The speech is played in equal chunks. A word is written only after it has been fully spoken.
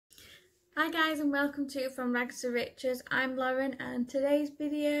Hi guys and welcome to From Rags to Riches. I'm Lauren and today's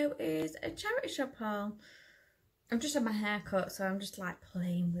video is a charity shop haul. I've just had my hair cut, so I'm just like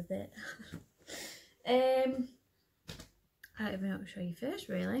playing with it. I don't even know what to show you first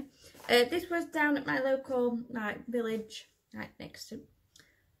really. This was down at my local village, next to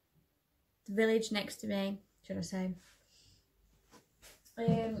the village next to me, should I say.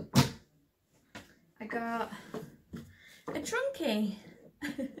 I got a trunkie.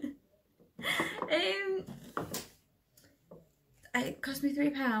 It cost me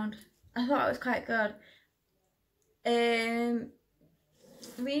 £3. I thought it was quite good.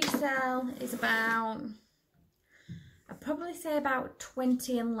 Resale is about, I'd probably say about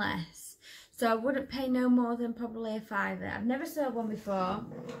 20 and less. So I wouldn't pay no more than probably a £5. I've never sold one before,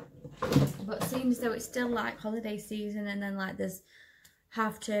 but it seems as though it's still like holiday season, and then like there's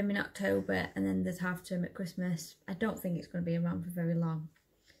half term in October, and then there's half term at Christmas. I don't think it's going to be around for very long.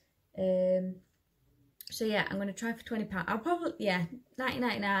 So yeah, I'm going to try for £20. I'll probably, yeah,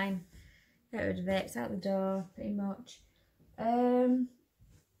 19.99. Get rid of it, it's out the door pretty much. Show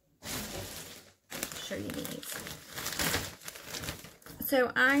you these.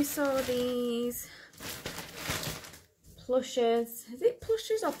 So I saw these plushes. Is it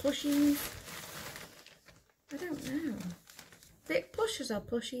plushes or plushies? I don't know. Is it plushes or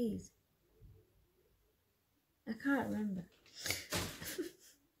plushies? I can't remember.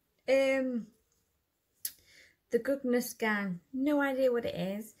 The Goodness Gang. No idea what it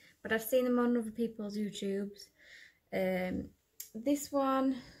is, but I've seen them on other people's YouTubes. This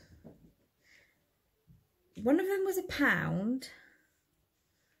one of them was £1,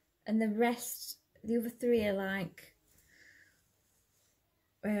 and the rest, the other three are like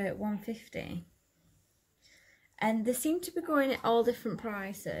 £1.50, and they seem to be going at all different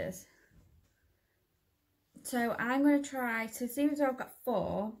prices. So I'm going to try, so it seems I've got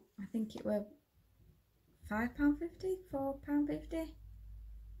 4, I think it were £5.50, £4.50,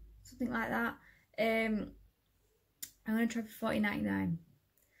 something like that. I'm going to try for £40.99.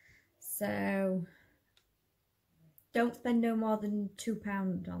 So don't spend no more than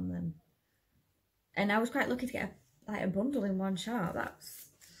 £2 on them. And I was quite lucky to get a bundle in one shot.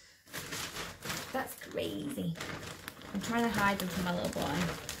 That's crazy. I'm trying to hide them from my little boy.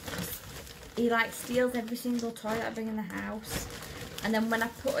 He like steals every single toy that I bring in the house, and then when I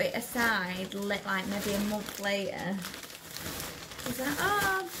put it aside, like maybe a month later, he's like,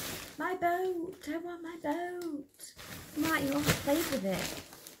 "Oh, my boat! I want my boat!" I'm like, "You always play with it.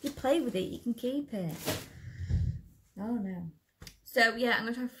 If you play with it, you can keep it." Oh no. So yeah,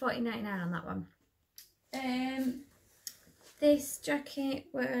 I'm gonna try £40.99 on that one. This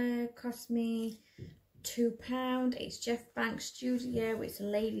jacket cost me £2. It's Jeff Banks Studio. It's a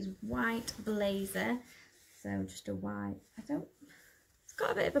lady's white blazer, so just a white. It's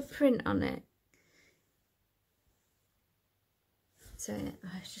got a bit of a print on it. So yeah,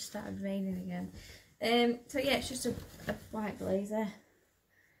 it's just started raining again. So yeah, it's just a white blazer.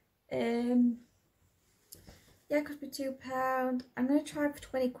 Yeah, it cost me £2. I'm gonna try for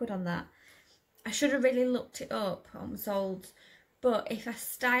 20 quid on that. I should have really looked it up on Sold, but if I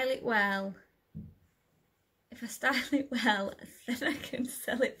style it well, then I can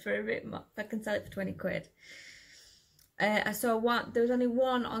sell it for a bit more. I can sell it for 20 quid. I saw one, there was only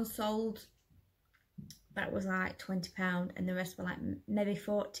one on Sold that was like £20, and the rest were like maybe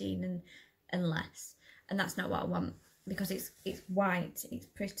 14 and less. And that's not what I want, because it's white, it's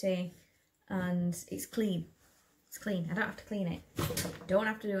pretty, and it's clean. It's clean. I don't have to clean it. Don't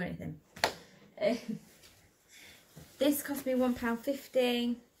have to do anything. This cost me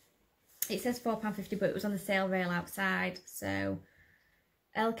 £1.50. It says £4.50, but it was on the sale rail outside. So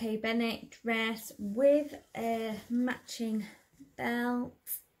LK Bennett dress with a matching belt.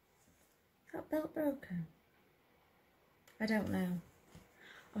 Is that belt broken? I don't know.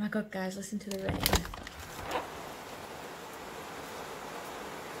 Oh my god, guys, listen to the rain.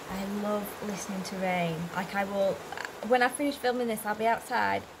 I love listening to rain. Like, I will, when I finish filming this, I'll be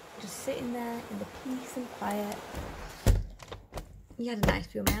outside just sitting there in the peace and quiet. You had a nice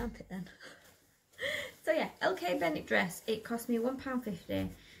view of my armpit then. So yeah, LK Bennett dress. It cost me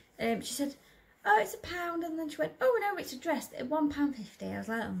 £1.50. She said, "Oh, it's £1," and then she went, "Oh no, it's a dress at £1.50." I was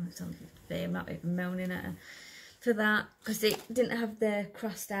like, "Oh, it's only £50." I'm not even moaning at her for that, because it didn't have the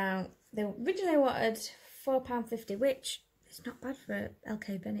crossed out. They originally wanted £4.50, which is not bad for a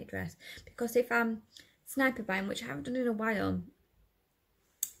LK Bennett dress, because if I'm sniper buying, which I haven't done in a while,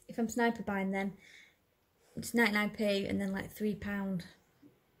 if I'm sniper buying, then it's 99p and then like £3,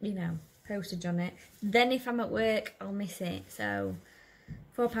 you know, postage on it. Then if I'm at work, I'll miss it. So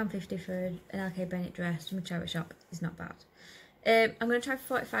 £4.50 for an LK Bennett dress from a charity shop is not bad. I'm going to try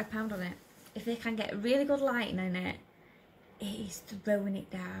for £45 on it. if they can get really good lighting in it, it is throwing it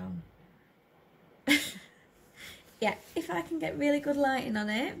down. Yeah, if I can get really good lighting on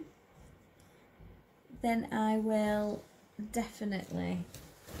it, then I will definitely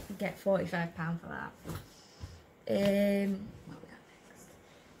get £45 for that. What we got next?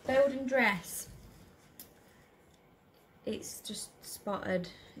 Bowden dress. It's just spotted.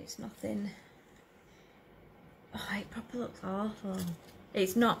 It's nothing. Oh, it probably looks awful.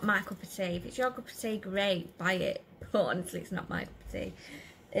 It's not my cup of tea. If it's your cup of tea, great, buy it. But honestly, it's not my cup of tea.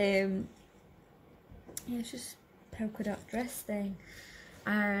 Yeah, it's just polka dot dress thing.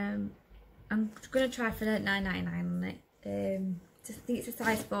 I'm gonna try for £9.99 on it. I think it's a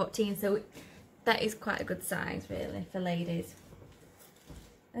size 14, so that is quite a good size really for ladies.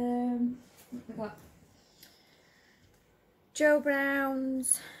 What we got? Joe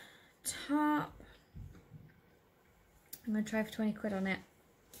Brown's top. I'm gonna try for 20 quid on it.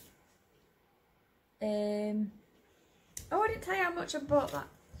 Oh, I didn't tell you how much I bought that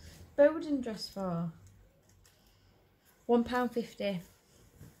Bowden dress for. £1.50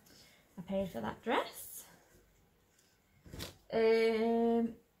 I paid for that dress. I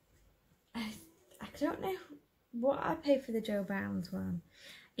don't know what I paid for the Joe Brown's one.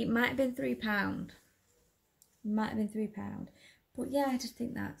 It might have been £3. Might have been £3. But yeah, I just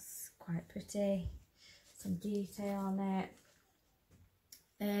think that's quite pretty. Some detail on it.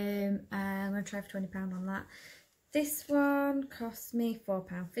 I'm going to try for £20 on that. This one cost me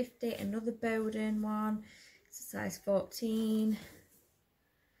 £4.50. Another Bowden one. It's a size 14.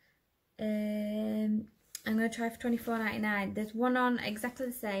 I'm going to try for £24.99. There's one on exactly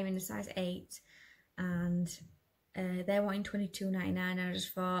the same in a size 8. And they're wanting £22.99. And I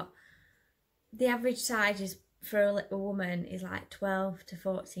just thought the average size is for a little woman is like 12 to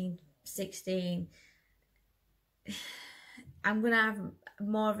 14, 16. I'm going to have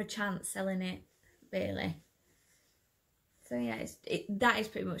more of a chance selling it, really. So yeah, that is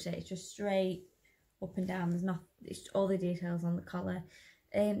pretty much it. It's just straight up and down. There's not, it's all the details on the collar.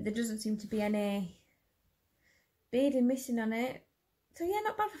 There doesn't seem to be any beading missing on it. So yeah,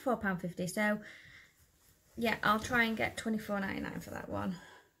 not bad for £4.50. So yeah, I'll try and get £24.99 for that one.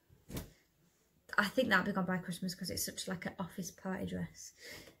 I think that'll be gone by Christmas because it's such like an office party dress.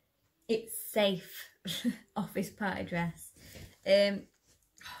 It's safe office party dress. I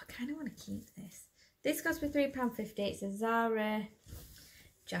kind of want to keep this. This cost me £3.50. It's a Zara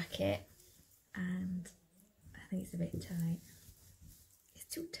jacket and I think it's a bit tight. It's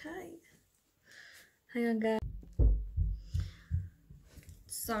too tight. Hang on, guys.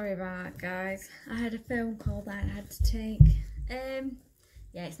 Sorry about that, guys. I had a phone call that I had to take.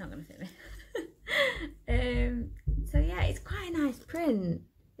 Yeah, it's not going to fit me. So yeah, it's quite a nice print.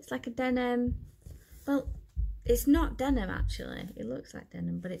 It's like a denim. Well, it's not denim actually. It looks like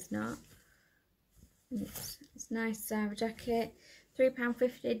denim, but it's not. It's nice Zara jacket.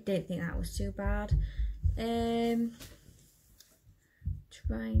 £3.50. Didn't think that was too bad.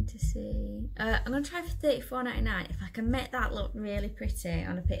 Trying to see. I'm gonna try for £34.99. If I can make that look really pretty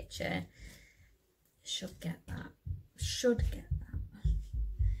on a picture, should get that. Should get that.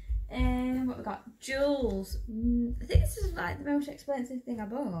 What we got? Jewels. I think this is like the most expensive thing I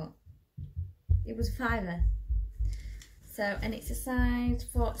bought. It was a £5. So, and it's a size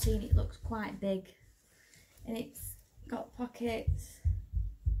 14. It looks quite big, and it's got pockets.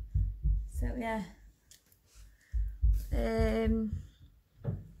 So yeah. I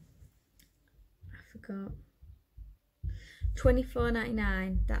forgot.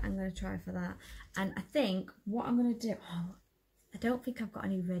 £24.99. That I'm gonna try for that. And I think what I'm gonna do. Oh, I don't think I've got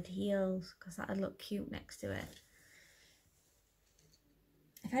any red heels because that'd look cute next to it.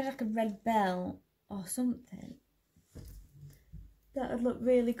 If I had like a red belt or something, that would look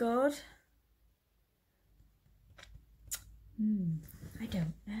really good. I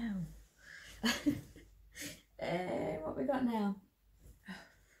don't know. What we got now?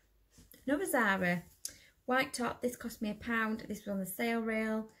 Another Zara. White top. This cost me £1. This was on the sale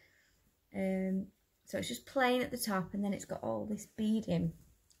rail. So it's just plain at the top and then it's got all this beading.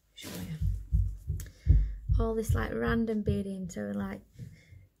 Show you. All this like random beading. So like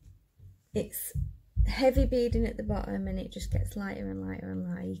it's heavy beading at the bottom and it just gets lighter and lighter and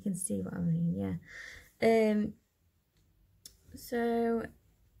lighter. You can see what I mean, yeah. So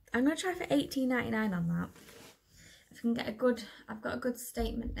I'm gonna try for £18.99 on that. If I can get a good, I've got a good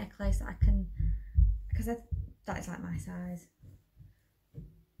statement necklace that I can, because that is like my size.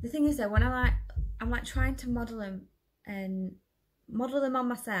 The thing is though, when I'm like trying to model them and model them on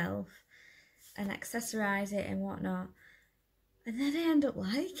myself and accessorize it and whatnot, and then I end up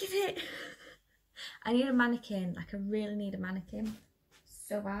liking it. I need a mannequin. Like I really need a mannequin,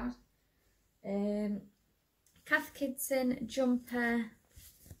 so bad. Cath Kidston jumper.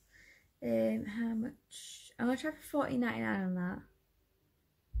 How much? I'm gonna try for $14.99 on that.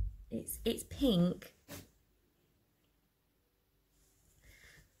 It's pink.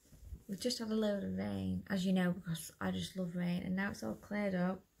 We've just had a load of rain, as you know, because I just love rain, and now it's all cleared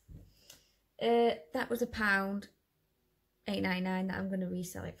up. That was £1, $8.99 that I'm going to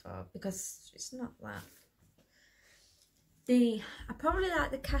resell it for, because it's not that. I probably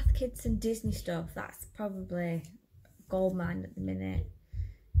like the Cath Kidston Disney stuff. That's probably goldmine at the minute.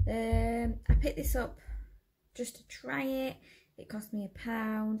 I picked this up just to try it. It cost me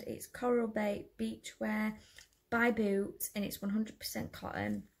 £1. It's Coral Bay beachwear by Boots, and it's 100%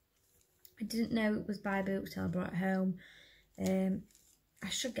 cotton. I didn't know it was by Boots till I brought it home. I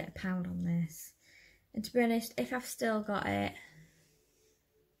should get £1 on this. And to be honest, if I've still got it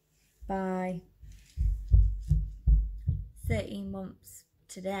by 13 months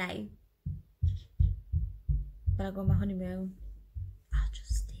today, when I go on my honeymoon, I'll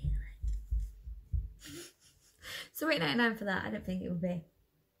just steal it. So $8.99 for that. I don't think it'll be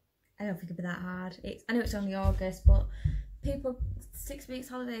that hard. I know it's only August, but people, 6 weeks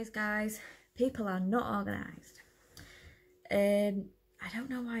holidays, guys. People are not organised. I don't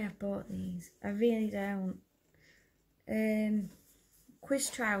know why I've bought these. I really don't. Quiz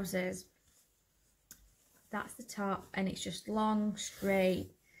trousers. That's the top, and it's just long,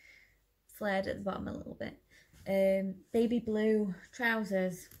 straight, flared at the bottom a little bit. Baby blue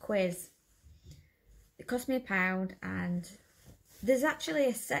trousers, Quiz. It cost me £1, and there's actually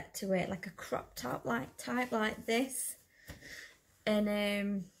a set to it, like a crop top type like this.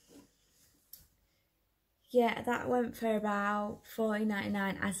 And yeah, that went for about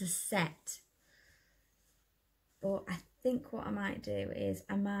 $14.99 as a set. But I think what I might do is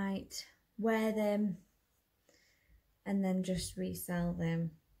I might wear them and then just resell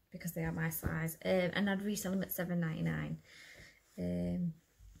them because they are my size. And I'd resell them at $7.99.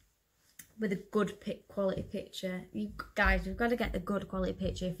 With a good quality picture. You guys, you've got to get the good quality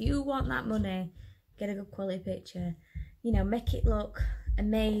picture. If you want that money, get a good quality picture. You know, make it look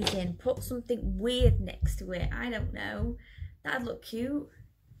amazing. Put something weird next to it. I don't know. That'd look cute.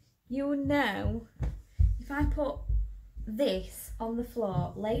 You would know if I put this on the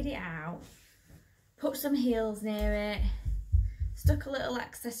floor, laid it out, put some heels near it, stuck a little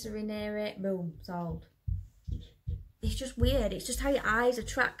accessory near it, boom, sold. It's just weird. It's just how your eyes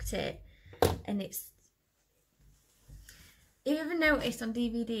attract it. And it's, if you ever noticed on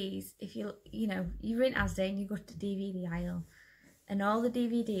DVDs, if you're in Asda and you go to the DVD aisle, and all the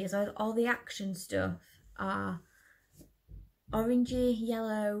DVDs, all the action stuff are orangey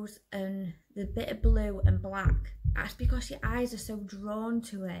yellows and the bit of blue and black. That's because your eyes are so drawn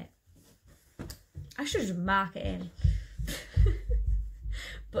to it. I should just mark it in.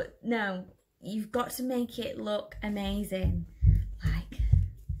 But no, you've got to make it look amazing. Like,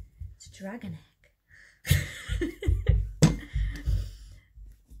 it's a dragon egg.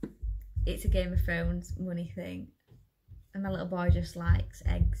 It's a Game of Thrones money thing. And my little boy just likes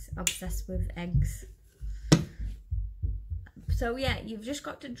eggs, obsessed with eggs. So yeah, you've just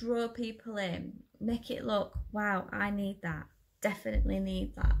got to draw people in, make it look, wow, I need that. Definitely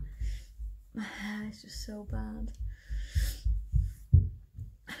need that. My hair is just so bad.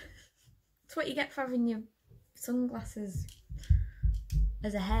 It's what you get for having your sunglasses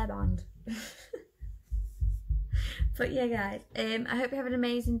as a hairband. But yeah, guys, I hope you have an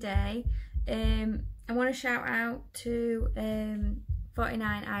amazing day. I want to shout out to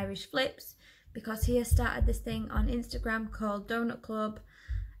 49 Irish Flips, because he has started this thing on Instagram called Donut Club.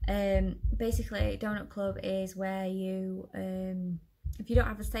 Basically, Donut Club is where you, if you don't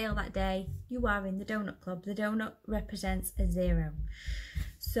have a sale that day, you are in the Donut Club. The donut represents a 0.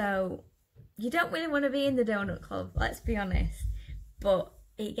 So you don't really want to be in the Donut Club, let's be honest. But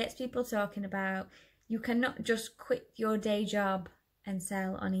it gets people talking about, you cannot just quit your day job and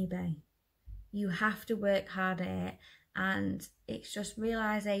sell on eBay. You have to work hard at it, and it's just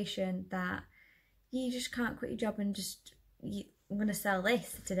realisation that you just can't quit your job and just, I'm going to sell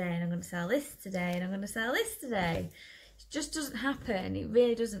this today, and I'm going to sell this today, and I'm going to sell this today. It just doesn't happen. It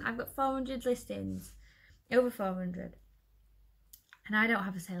really doesn't. I've got 400 listings, over 400, and I don't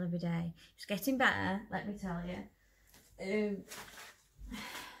have a sale every day. It's getting better, let me tell you.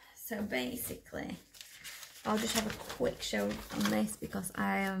 So basically, I'll just have a quick show on this because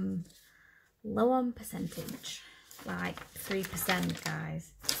I am low on percentage, like 3%,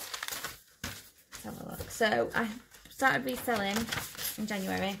 guys. Let's have a look. So I started reselling in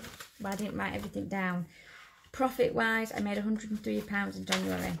January, but I didn't write everything down. Profit wise, I made £103 in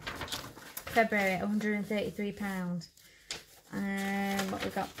January. February, £133. And what we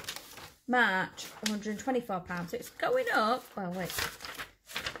got? March, £124. So it's going up. Well, wait,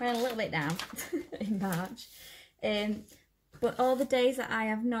 went a little bit down in March. But all the days that I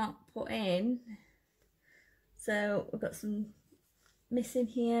have not put in, so we've got some missing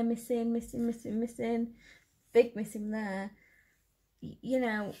here, missing, big missing there. You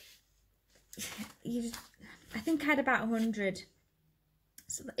know, I think I had about 100.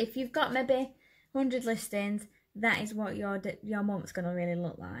 So if you've got maybe 100 listings, that is what your month's going to really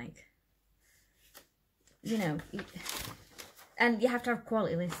look like. You know, and you have to have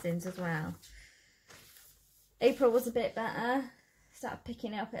quality listings as well. April was a bit better. Started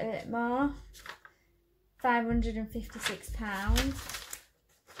picking it up a bit more. £556.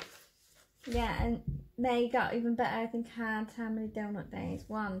 Yeah, and May got even better. I think I had how many donut days?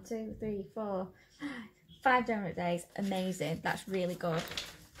 1, 2, 3, 4, 5 donut days. Amazing. That's really good.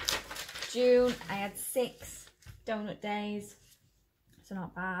 June, I had 6 donut days. So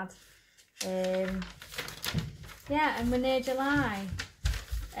not bad. Yeah, and we're near July.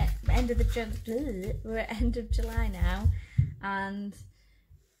 We're at end of July now, and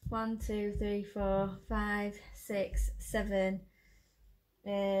 1, 2, 3, 4, 5, 6, 7,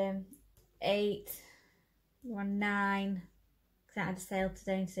 8, 1, 9. Because I had a sale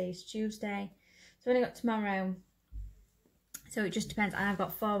today, and today is Tuesday, so we only got tomorrow. So it just depends. And I've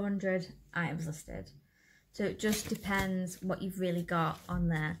got 400 items listed, so it just depends what you've really got on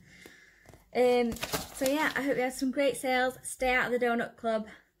there. So yeah, I hope you had some great sales. Stay out of the donut club.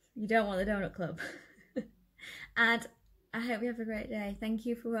 You don't want the donut club. And I hope you have a great day. Thank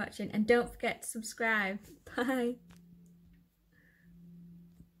you for watching, and don't forget to subscribe. Bye.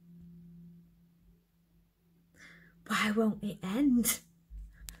 Why won't it end?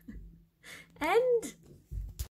 End.